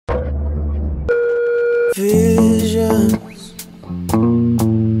Visions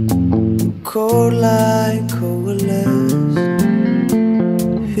cold like coalesce.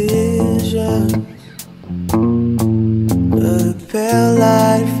 Visions of the pale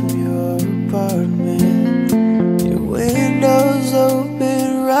light from your apartment. Your windows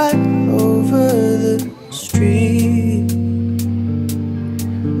open right over the street,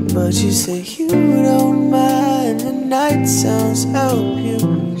 but you say you don't mind. The night sounds help you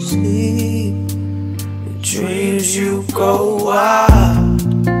sleep. In dreams you go wild.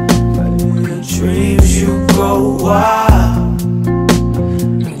 In dreams you go wild.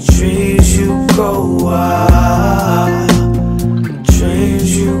 In dreams you go wild. In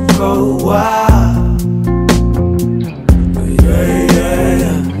dreams you go wild. Yeah, yeah,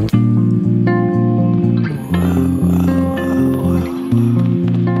 yeah.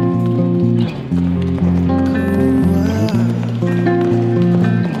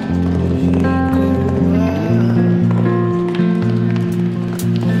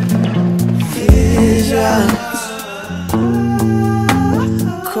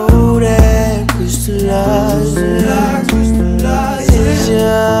 Cold air crystallizing.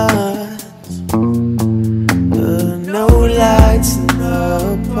 Visions no lights in the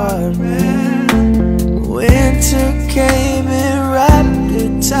apartment. Winter came and wrapped the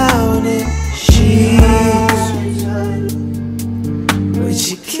town in sheets, but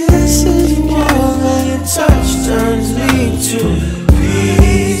your kiss is warm and your touch turns me to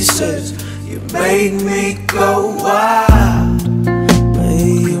pieces. You make me go wild.